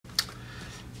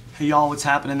Hey y'all, what's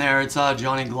happening there? It's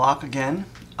Johnny Glock again.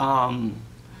 I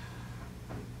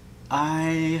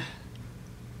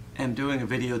am doing a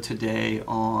video today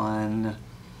on,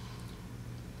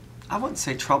 I wouldn't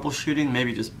say troubleshooting,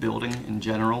 maybe just building in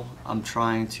general. I'm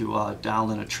trying to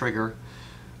dial in a trigger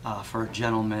for a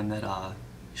gentleman that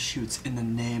shoots in the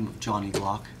name of Johnny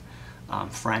Glock,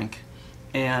 Frank,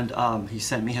 and he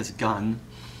sent me his gun.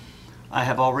 I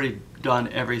have already done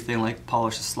everything like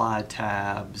polish the slide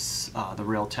tabs, the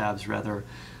rail tabs rather,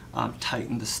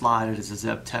 tightened the slide. It is a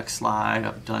ZebTech slide.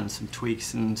 I've done some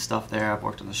tweaks and stuff there. I've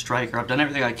worked on the striker. I've done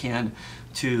everything I can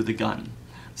to the gun.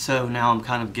 So now I'm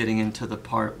kind of getting into the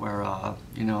part where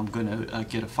you know, I'm going to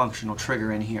get a functional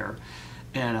trigger in here.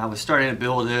 And I was starting to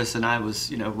build this, and I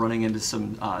was, you know, running into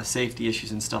some safety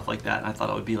issues and stuff like that. And I thought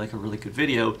it would be like a really good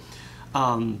video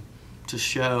to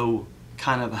show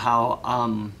kind of how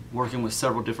I'm working with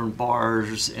several different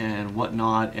bars and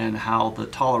whatnot, and how the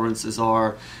tolerances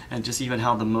are, and just even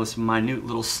how the most minute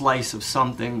little slice of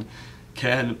something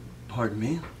can, pardon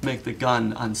me, make the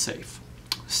gun unsafe.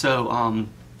 So I'll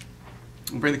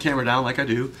bring the camera down like I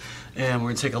do, and we're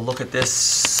going to take a look at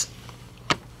this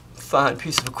fine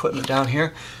piece of equipment down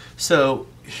here. So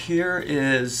here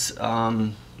is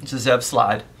it's a Zeb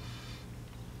slide,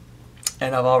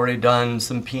 and I've already done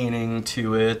some peening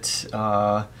to it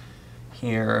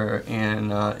here, and you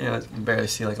know, you can barely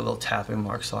see like a little tapping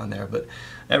marks on there, but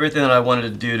everything that I wanted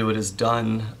to do to it is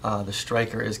done. The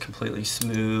striker is completely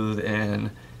smooth, and you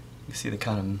can see the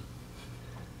kind of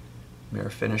mirror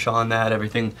finish on that,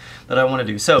 everything that I want to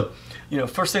do. So, you know,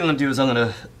 first thing I'm going to do is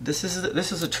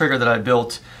this is a trigger that I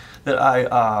built that I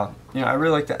you know, I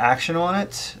really like the action on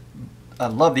it. I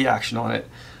love the action on it.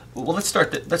 Well, let's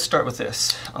start with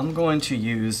this. I'm going to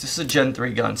use, this is a Gen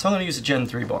 3 gun, so I'm going to use a Gen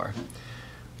 3 bar.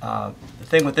 The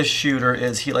thing with this shooter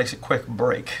is he likes a quick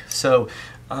break. So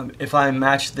if I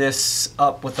match this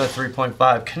up with a 3.5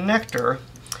 connector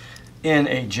in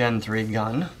a Gen 3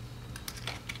 gun,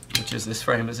 which is this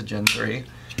frame is a Gen 3,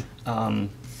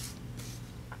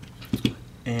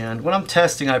 and when I'm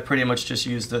testing, I pretty much just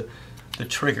use the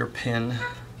trigger pin.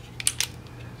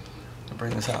 I'll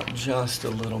bring this out just a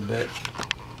little bit.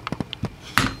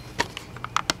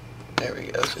 There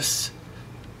we go. Just,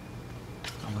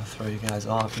 I'm gonna throw you guys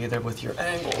off either with your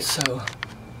angles, so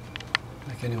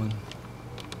like anyone.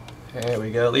 There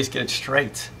we go. At least get it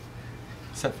straight,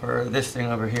 except for this thing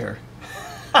over here.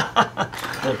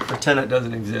 We'll pretend it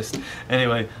doesn't exist.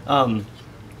 Anyway,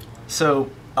 so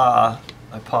I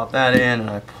pop that in, and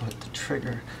I put the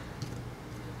trigger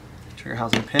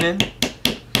housing pin in.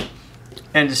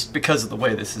 And just because of the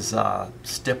way this is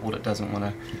stippled, it doesn't want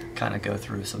to kind of go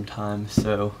through sometimes.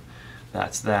 So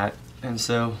that's that. And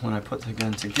so when I put the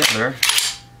gun together,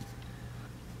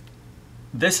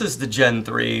 this is the Gen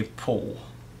 3 pull.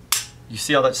 You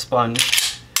see how that spun?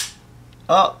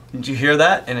 Oh, did you hear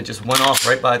that? And it just went off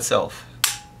right by itself.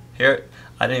 Hear it?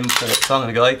 I didn't even pull it. So I'm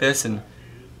going to go like this and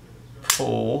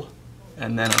pull,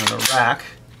 and then I'm going to rack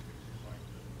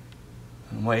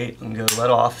and wait and go let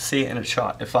off. See, and it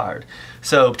shot, it fired.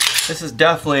 So this is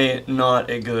definitely not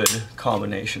a good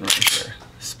combination right here.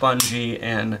 Spongy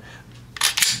and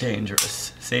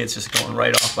dangerous. See, it's just going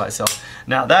right off by itself.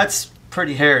 Now that's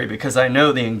pretty hairy, because I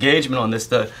know the engagement on this,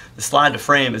 the slide to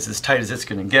frame is as tight as it's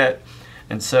going to get.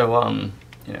 And so,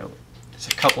 you know, there's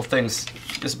a couple things.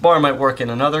 This bar might work in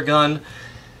another gun,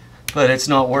 but it's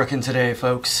not working today,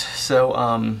 folks. So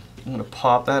I'm going to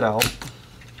pop that out.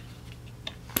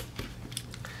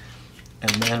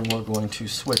 And then we're going to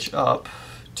switch up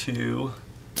to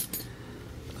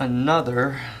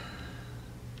another.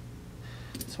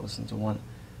 So listen to one.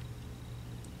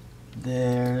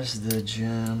 There's the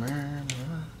jammer.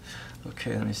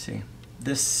 Okay, let me see.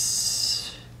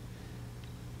 This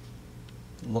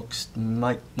looks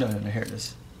no, here it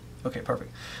is. Okay,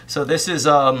 perfect. So this is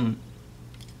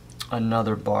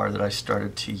another bar that I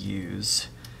started to use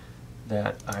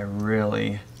that I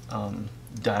really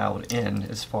dialed in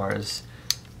as far as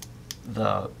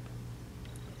the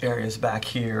areas back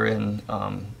here, and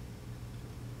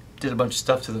did a bunch of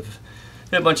stuff to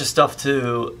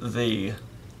the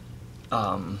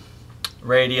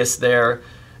radius there,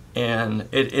 and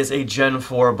it is a Gen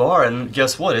 4 bar, and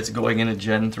guess what? It's going in a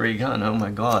Gen 3 gun. Oh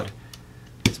my God,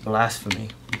 it's blasphemy.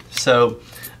 So,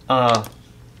 and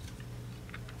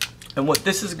what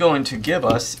this is going to give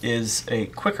us is a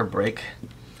quicker break.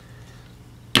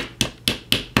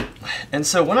 And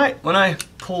so when I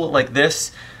pull it like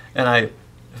this, and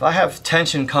if I have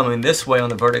tension coming this way on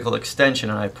the vertical extension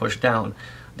and I push down,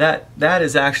 that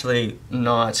is actually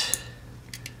not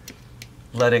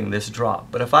letting this drop.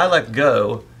 But if I let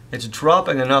go, it's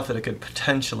dropping enough that it could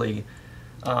potentially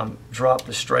drop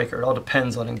the striker. It all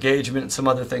depends on engagement and some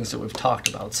other things that we've talked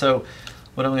about. So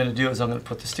what I'm going to do is I'm going to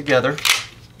put this together.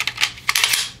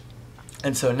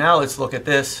 And so now let's look at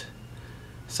this.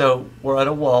 So we're at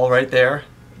a wall right there.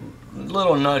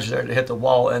 Little nudge there to hit the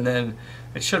wall, and then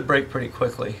it should break pretty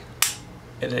quickly.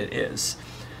 And it is.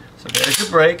 So there's your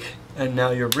break, and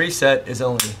now your reset is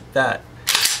only that.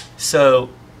 So,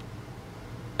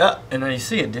 and now you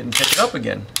see it didn't pick it up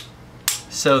again.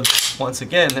 So once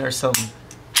again, there's some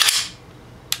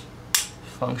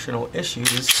functional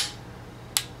issues.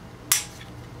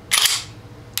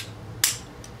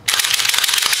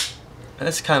 And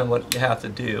that's kind of what you have to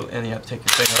do, and you have to take your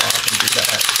finger off and do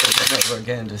that over and over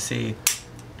again to see.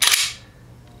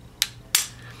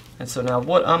 And so now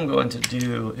what I'm going to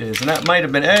do is, and that might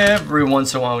have been every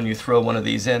once in a while when you throw one of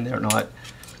these in, they're not,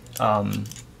 you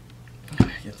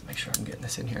have to make sure I'm getting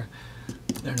this in here,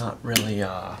 they're not really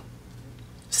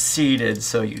seated,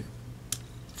 so you,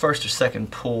 first or second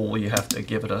pull, you have to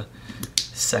give it a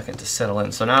second to settle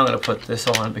in. So now I'm going to put this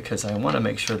on because I want to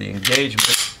make sure the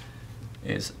engagement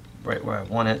is right where I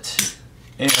want it.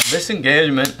 And this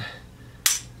engagement,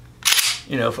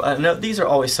 you know, I know these are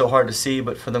always so hard to see,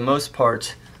 but for the most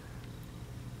part,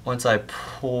 once I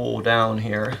pull down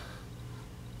here,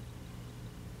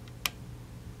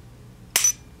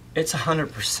 it's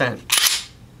 100%.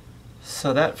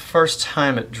 So that first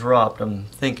time it dropped, I'm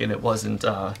thinking it wasn't,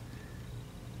 yeah,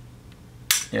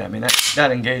 I mean,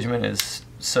 that engagement is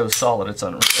so solid, it's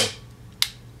unreal.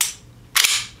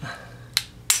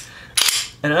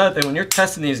 And another thing, when you're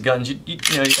testing these guns, you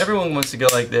know, everyone wants to go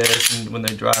like this and when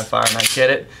they dry fire, and I get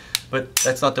it, but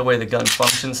that's not the way the gun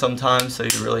functions sometimes, so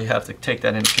you really have to take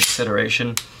that into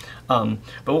consideration. But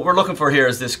what we're looking for here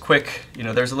is this quick, you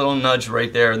know, there's a little nudge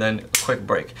right there and then a quick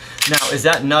break. Now, is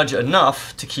that nudge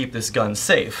enough to keep this gun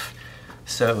safe?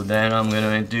 So then I'm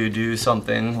going to do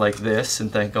something like this,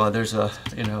 and thank God there's a,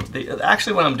 you know,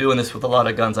 actually when I'm doing this with a lot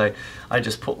of guns, I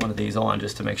just put one of these on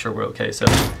just to make sure we're okay. So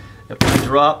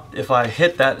if I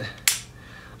hit that,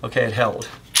 okay, it held.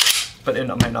 But it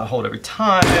might not hold every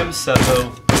time, so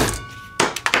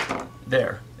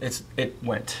there, it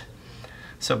went.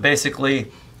 So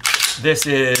basically, this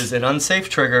is an unsafe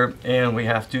trigger, and we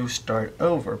have to start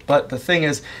over. But the thing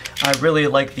is, I really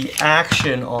like the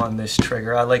action on this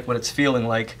trigger. I like what it's feeling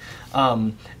like.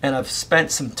 And I've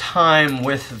spent some time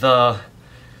with the,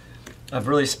 I've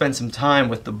really spent some time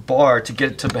with the bar to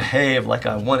get it to behave like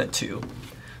I want it to.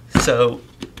 So,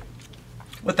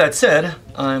 with that said,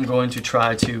 I'm going to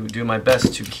try to do my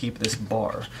best to keep this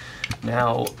bar.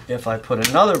 Now, if I put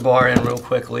another bar in real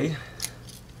quickly,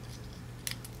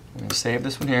 I'm going to save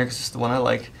this one here because it's the one I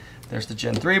like. There's the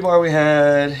Gen 3 bar we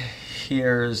had.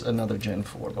 Here's another Gen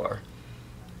 4 bar.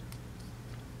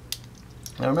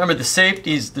 Now remember, the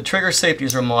safeties, the trigger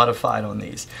safeties are modified on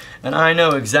these. And I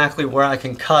know exactly where I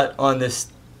can cut on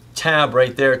this tab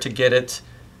right there to get it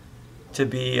to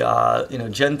be, you know,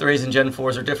 Gen 3s and Gen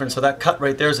 4s are different. So that cut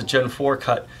right there is a Gen 4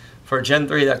 cut. For a Gen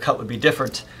 3, that cut would be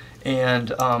different. And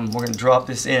we're going to drop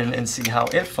this in and see how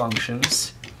it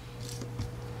functions.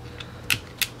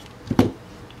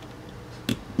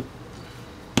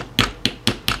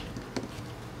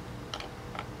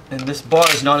 And this bar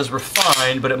is not as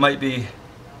refined, but it might be.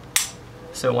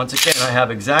 So once again, I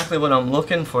have exactly what I'm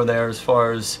looking for there as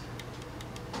far as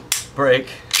break.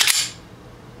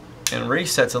 And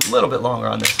reset's a little bit longer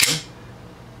on this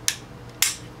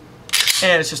one.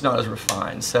 And it's just not as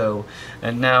refined. So,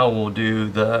 and now we'll do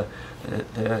the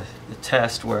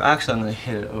test where actually I'm going to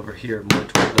hit it over here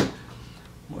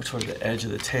more toward the edge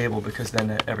of the table, because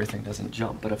then everything doesn't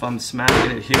jump. But if I'm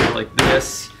smacking it here like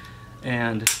this,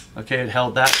 and okay, it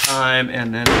held that time,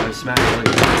 and then I smack it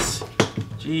like this.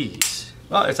 Jeez.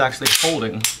 Well, it's actually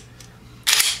holding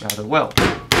rather well.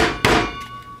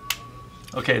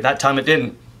 Okay, that time it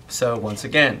didn't. So once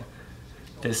again,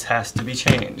 this has to be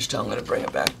changed. I'm going to bring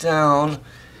it back down.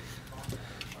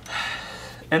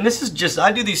 And this is just,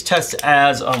 I do these tests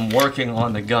as I'm working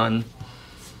on the gun.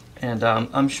 And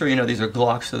I'm sure you know these are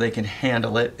Glocks, so they can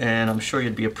handle it. And I'm sure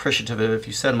you'd be appreciative of it if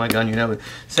you send my gun, you know,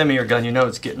 send me your gun, you know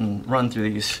it's getting run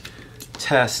through these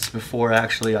tests before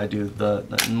actually I do the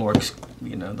more,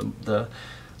 you know, the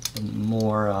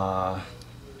more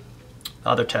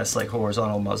other tests like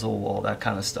horizontal muzzle, all that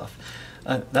kind of stuff.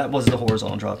 That was the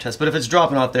horizontal drop test, but if it's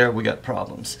dropping out there, we got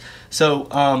problems. So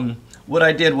what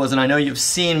I did was, and I know you've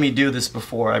seen me do this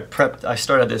before, I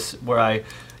started this where I,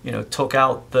 you know, took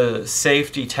out the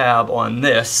safety tab on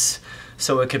this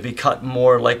so it could be cut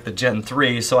more like the Gen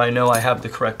 3, so I know I have the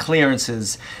correct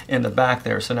clearances in the back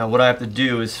there. So now what I have to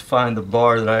do is find the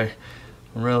bar that I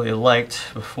really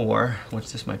liked before,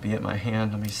 which this might be at my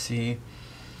hand, let me see.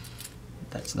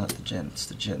 That's not the Gen, it's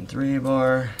the Gen 3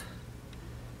 bar.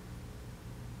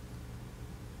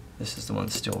 This is the one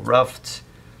still roughed.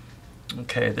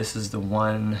 Okay, this is the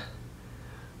one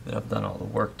that I've done all the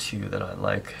work to that I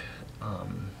like.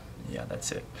 Yeah,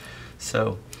 that's it.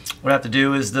 So what I have to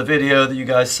do is the video that you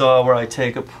guys saw where I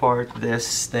take apart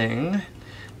this thing,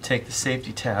 take the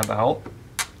safety tab out.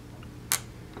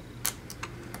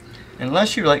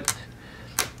 Unless you like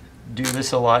do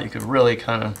this a lot, you could really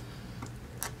kind of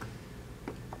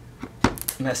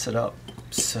mess it up.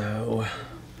 So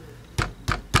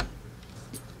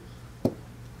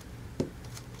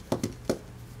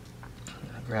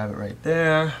grab it right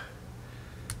there,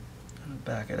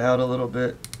 back it out a little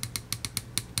bit.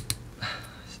 I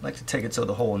like to take it so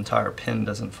the whole entire pin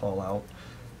doesn't fall out.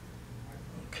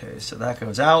 Okay, so that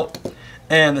goes out,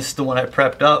 and this is the one I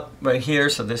prepped up right here,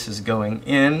 so this is going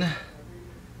in.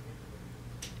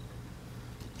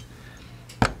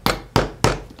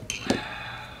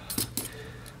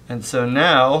 And so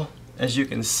now, as you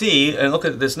can see, and look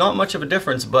at, there's not much of a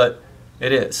difference, but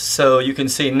it is. So you can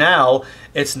see now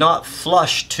it's not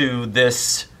flush to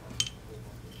this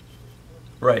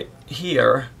right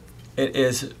here. It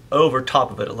is over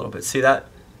top of it a little bit. See that?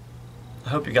 I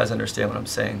hope you guys understand what I'm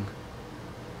saying.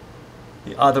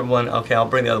 The other one, okay, I'll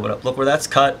bring the other one up. Look where that's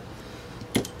cut.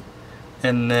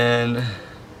 And then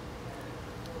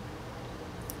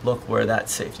look where that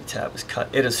safety tab is cut.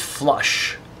 It is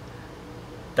flush.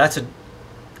 That's a,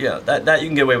 yeah, that you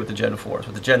can get away with the Gen 4s.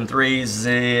 With the Gen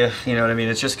 3s, you know what I mean?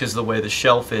 It's just because of the way the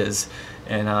shelf is,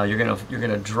 and you're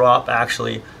gonna drop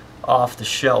actually off the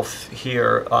shelf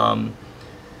here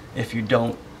if you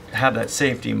don't have that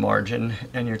safety margin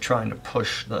and you're trying to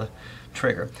push the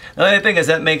trigger. The other thing is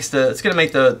that makes it's gonna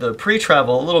make the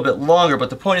pre-travel a little bit longer, but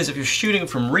the point is if you're shooting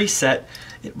from reset,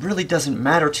 it really doesn't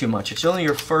matter too much. It's only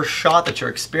your first shot that you're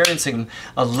experiencing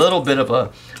a little bit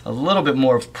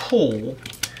more of pull,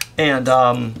 and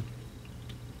then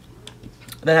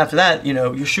after that, you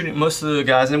know, you're shooting, most of the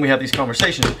guys, and we have these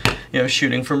conversations, you know,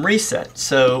 shooting from reset.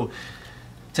 So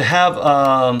to have,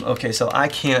 okay, so I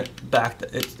can't back,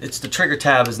 it's the trigger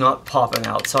tab is not popping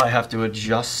out, so I have to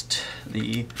adjust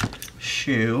the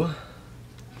shoe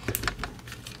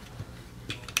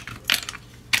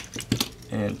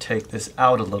and take this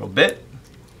out a little bit,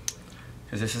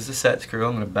 because this is the set screw.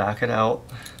 I'm going to back it out,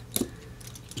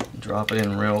 drop it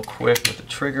in real quick with the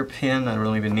trigger pin. I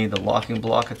don't even need the locking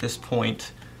block at this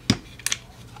point.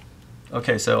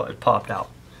 Okay, so it popped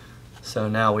out. So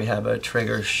now we have a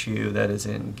trigger shoe that is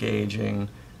engaging,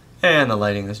 and the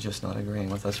lighting is just not agreeing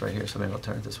with us right here, so maybe I'll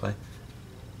turn it this way.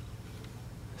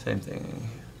 Same thing.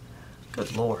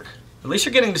 Good Lord. At least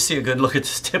you're getting to see a good look at the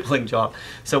stippling job.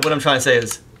 So what I'm trying to say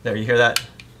is, there, you hear that?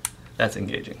 That's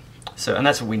engaging. So, and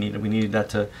that's what we needed. We needed that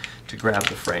to grab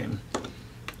the frame.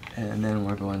 And then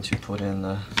we're going to put in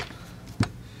the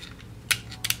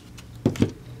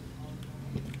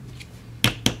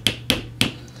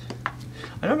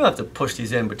I don't have to push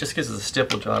these in, but just because of the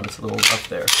stipple job, it's a little rough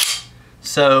there.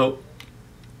 So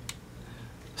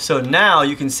now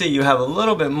you can see you have a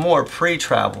little bit more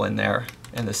pre-travel in there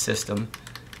in the system.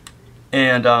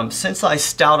 And since I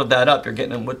stouted that up, you're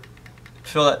getting what,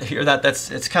 feel that, hear that?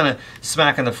 It's kind of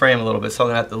smacking the frame a little bit, so I'm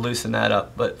gonna have to loosen that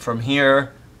up. But from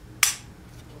here,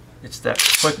 it's that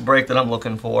quick break that I'm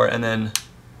looking for, and then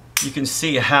you can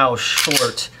see how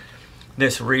short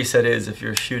this reset is if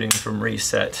you're shooting from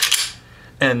reset.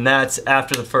 And that's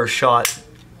after the first shot.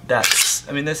 That's,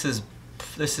 I mean, this is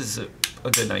a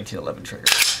good 1911 trigger.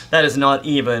 That is not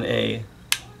even a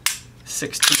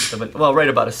 16th of an, well, right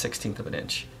about a 16th of an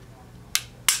inch.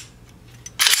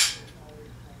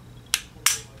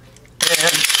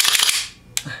 And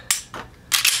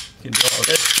you can do all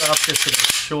this stuff just to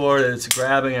make sure that it's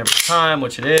grabbing every time,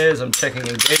 which it is. I'm checking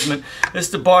engagement. This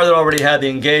is the bar that already had the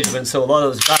engagement, so a lot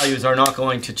of those values are not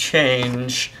going to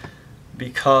change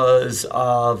because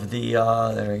of the,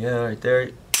 there we go, right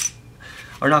there,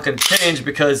 are not going to change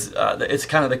because it's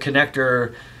kind of the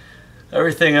connector.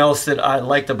 Everything else that I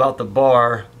liked about the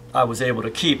bar, I was able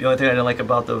to keep. The only thing I didn't like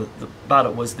about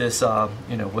it was this,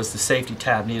 you know, was the safety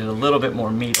tab needed a little bit more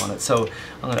meat on it. So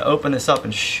I'm going to open this up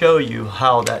and show you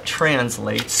how that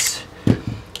translates.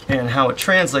 And how it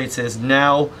translates is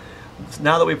now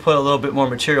that we put a little bit more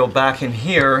material back in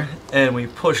here and we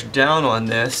push down on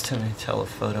this, to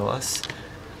telephoto us.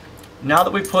 Now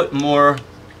that we put more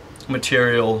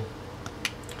material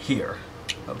here,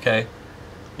 okay,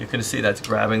 you can see that's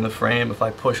grabbing the frame. If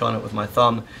I push on it with my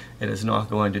thumb, it is not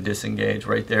going to disengage.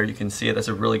 Right there, you can see it. That's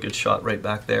a really good shot right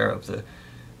back there of the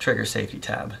trigger safety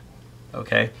tab,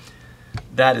 okay?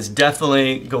 That is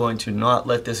definitely going to not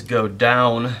let this go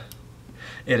down.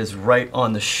 It is right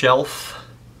on the shelf.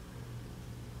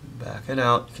 Back it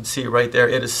out. You can see right there,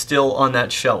 it is still on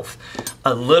that shelf.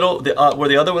 A little, where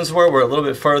the other ones were a little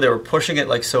bit further. They were pushing it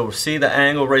like so. See the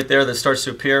angle right there that starts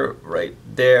to appear right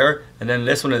there, and then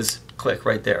this one is click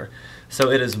right there. So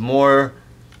it is more,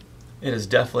 it is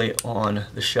definitely on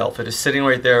the shelf. It is sitting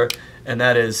right there, and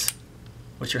that is,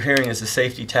 what you're hearing is the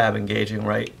safety tab engaging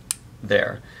right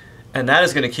there. And that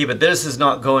is going to keep it. This is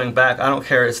not going back. I don't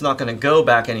care. It's not going to go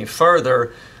back any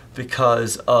further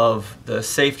because of the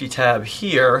safety tab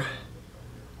here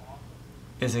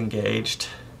is engaged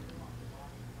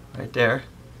right there.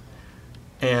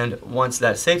 And once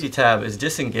that safety tab is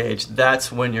disengaged,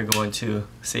 that's when you're going to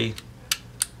see.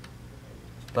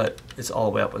 But it's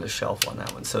all the way up on the shelf on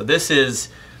that one. So this is,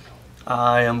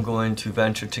 I am going to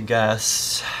venture to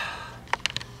guess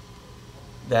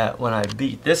that when I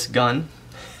beat this gun,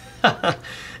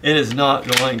 it is not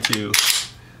going to,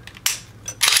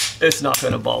 it's not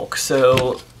going to bulk.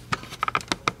 So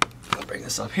I'll bring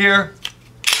this up here.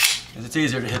 It's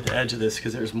easier to hit the edge of this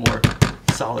because there's more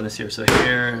solidness here. So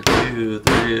here, 2,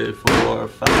 3, 4,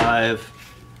 5.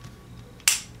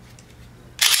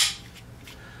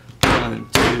 1,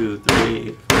 2,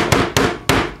 3,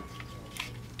 4.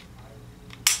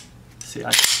 See,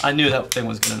 I knew that thing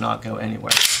was going to not go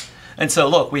anywhere. And so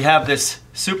look, we have this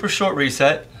super short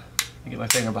reset. Let me get my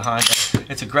finger behind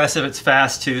it. It's aggressive, it's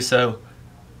fast too, so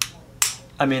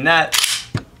I mean that,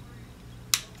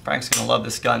 Frank's gonna love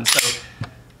this gun. So,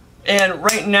 and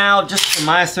right now, just for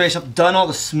my estimation, I've done all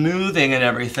the smoothing and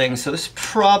everything, so this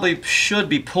probably should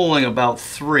be pulling about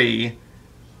 3.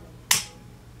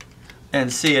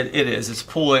 And see, it is, it's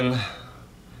pulling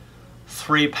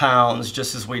 3 pounds,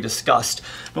 just as we discussed.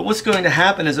 But what's going to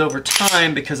happen is over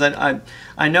time, because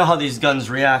I know how these guns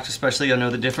react, especially I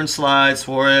know the different slides,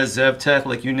 Suarez, ZevTech,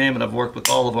 like you name it, I've worked with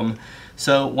all of them.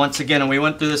 So once again, and we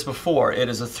went through this before, it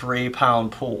is a 3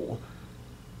 pound pull.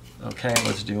 Okay,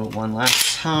 let's do it one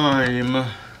last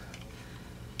time.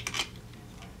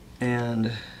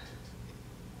 And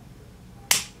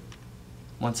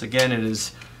once again, it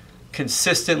is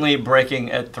consistently breaking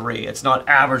at 3. It's not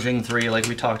averaging 3 like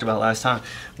we talked about last time.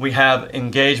 We have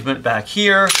engagement back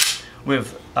here. We've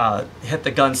hit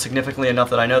the gun significantly enough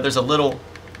that I know there's a little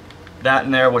that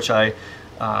in there, which I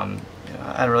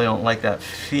really don't like that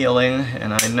feeling,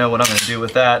 and I know what I'm going to do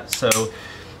with that. So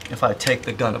if I take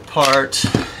the gun apart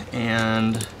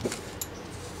and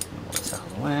move this out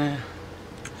of the way.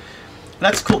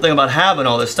 That's the cool thing about having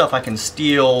all this stuff. I can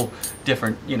steal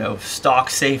different, stock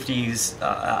safeties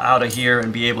out of here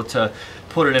and be able to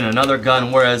put it in another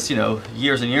gun. Whereas,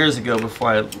 years and years ago, before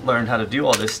I learned how to do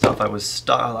all this stuff, I was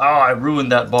stuck. Oh, I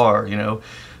ruined that bar,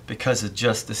 because of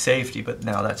just the safety. But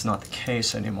now that's not the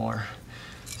case anymore.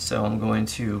 So I'm going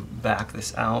to back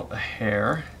this out a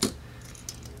hair.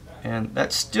 And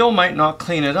that still might not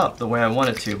clean it up the way I want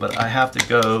it to, but I have to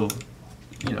go,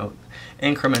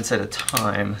 increments at a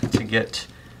time to get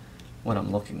what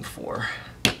I'm looking for.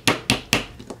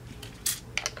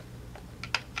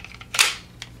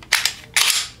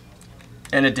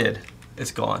 And it did.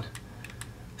 It's gone.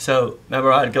 So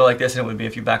remember, I'd go like this, and it would be,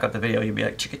 if you back up the video, you'd be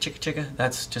like chicka chicka chicka.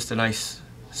 That's just a nice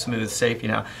smooth safety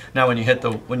now. Now when you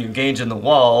engage in the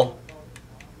wall,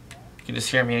 you can just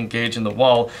hear me engage in the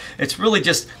wall. It's really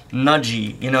just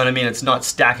nudgy, you know what I mean? It's not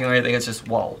stacking or anything, it's just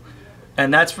wall.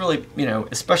 And that's really,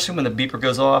 especially when the beeper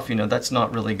goes off, that's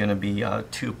not really going to be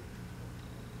too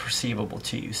perceivable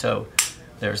to you. So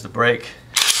there's the brake,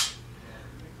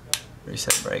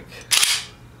 reset brake,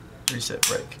 reset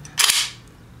brake,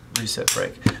 reset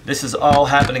brake. This is all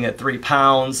happening at 3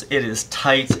 pounds. It is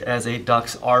tight as a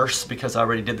duck's arse because I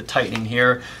already did the tightening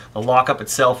here. The lockup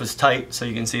itself is tight, so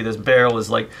you can see this barrel is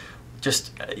like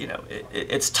just,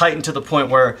 it's tightened to the point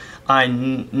where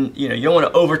you don't want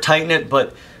to over tighten it,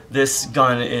 but this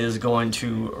gun is going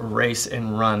to race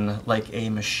and run like a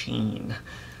machine,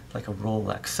 like a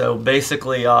Rolex. So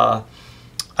basically, I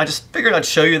just figured I'd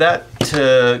show you that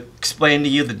to explain to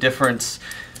you the difference.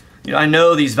 I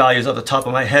know these values off the top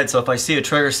of my head, so if I see a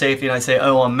trigger safety and I say,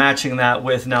 oh, I'm matching that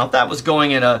with, now if that was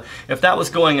going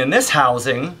in this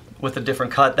housing with a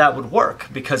different cut, that would work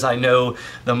because I know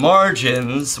the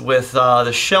margins with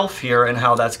the shelf here and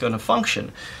how that's going to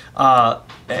function.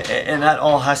 And that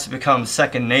all has to become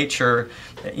second nature,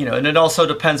 and it also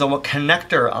depends on what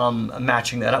connector I'm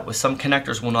matching that up with. Some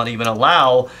connectors will not even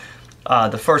allow,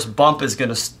 the first bump is going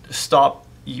to stop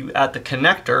you at the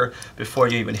connector before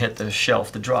you even hit the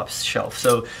shelf, the drop shelf.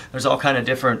 So there's all kind of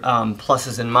different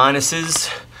pluses and minuses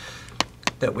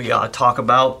that we talk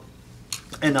about.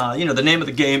 And the name of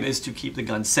the game is to keep the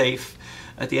gun safe.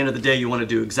 At the end of the day, you want to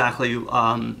do exactly,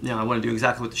 I want to do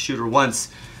exactly what the shooter wants,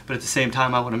 but at the same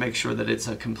time, I want to make sure that it's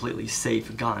a completely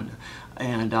safe gun.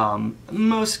 And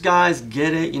most guys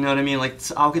get it, you know what I mean? Like,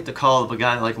 I'll get the call of a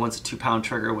guy that like wants a 2-pound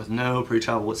trigger with no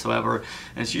pre-travel whatsoever,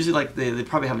 and it's usually like they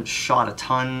probably haven't shot a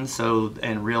ton, so,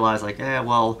 and realize like,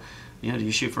 well, you know, do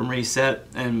you shoot from reset?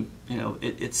 And you know,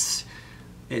 it's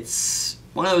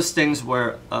one of those things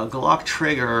where a Glock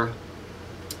trigger,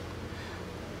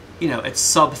 you know, it's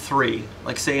sub 3,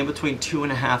 like say in between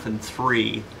 2.5 and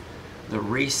 3. The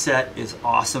reset is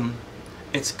awesome.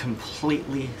 It's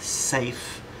completely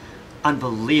safe,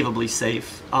 unbelievably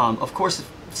safe. Of course,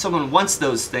 if someone wants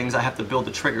those things, I have to build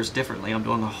the triggers differently. I'm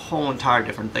doing a whole entire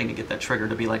different thing to get that trigger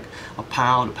to be like a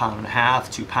pound and a half,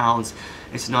 2 pounds.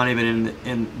 It's not even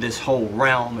in this whole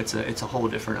realm. It's a whole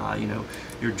different. You know,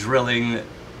 you're drilling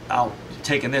out,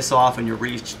 taking this off, and you're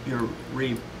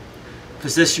repositioning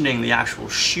the actual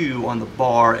shoe on the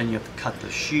bar, and you have to cut the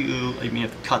shoe. I mean, you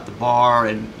have to cut the bar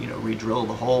and, you know, re-drill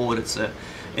the hole. And it's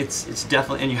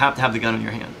definitely, and you have to have the gun in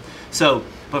your hand. So,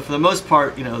 but for the most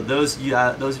part, you know, those of you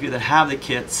that have the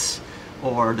kits,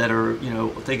 or that are, you know,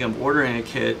 thinking of ordering a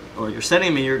kit, or you're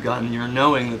sending me your gun, and you're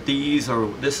knowing that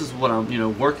this is what I'm, you know,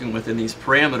 working within these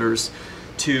parameters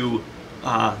to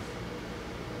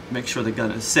make sure the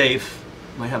gun is safe.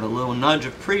 Might have a little nudge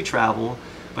of pre-travel,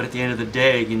 but at the end of the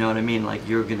day, you know what I mean, like,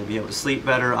 you're going to be able to sleep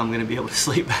better, I'm going to be able to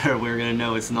sleep better, we're going to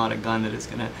know it's not a gun that is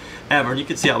going to ever, and you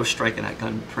can see I was striking that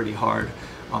gun pretty hard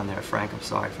on there, Frank, I'm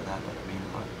sorry for that, but I mean,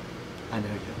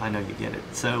 I know you get it.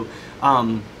 So,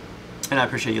 and I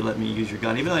appreciate you letting me use your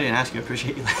gun. Even though I didn't ask you, I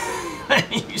appreciate you letting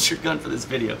me use your gun for this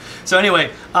video. So anyway,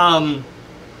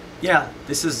 yeah,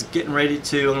 this is getting ready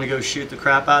to, I'm going to go shoot the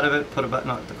crap out of it,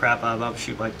 not the crap out of it, I'll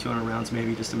shoot like 200 rounds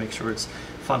maybe, just to make sure it's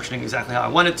functioning exactly how I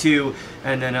want it to,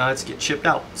 and then it's get shipped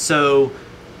out. So,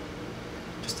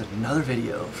 just another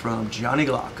video from Johnny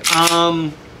Glock.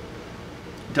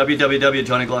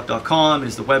 www.johnnyglock.com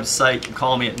is the website. You can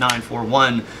call me at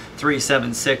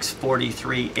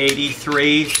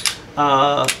 941-376-4383.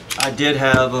 I did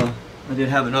have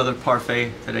another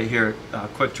parfait today here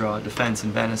at Quick Draw Defense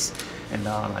in Venice, and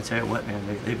I tell you what, man,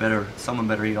 someone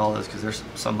better eat all those, because there's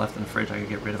some left in the fridge. I gotta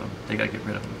get rid of them. They gotta get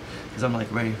rid of them, because I'm like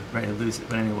ready to lose it.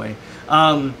 But anyway,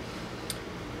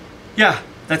 yeah,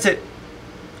 that's it.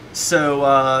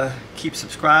 So keep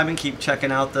subscribing, keep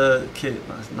checking out the kit.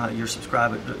 Not your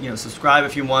subscribe, but you know, subscribe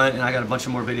if you want. And I got a bunch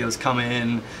of more videos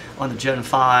coming on the Gen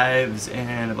 5s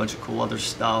and a bunch of cool other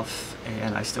stuff.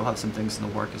 And I still have some things in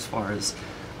the work as far as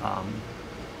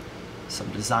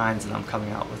some designs that I'm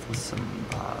coming out with some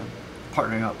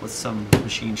partnering up with some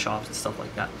machine shops and stuff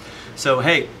like that. So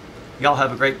hey, y'all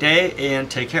have a great day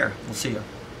and take care. We'll see you.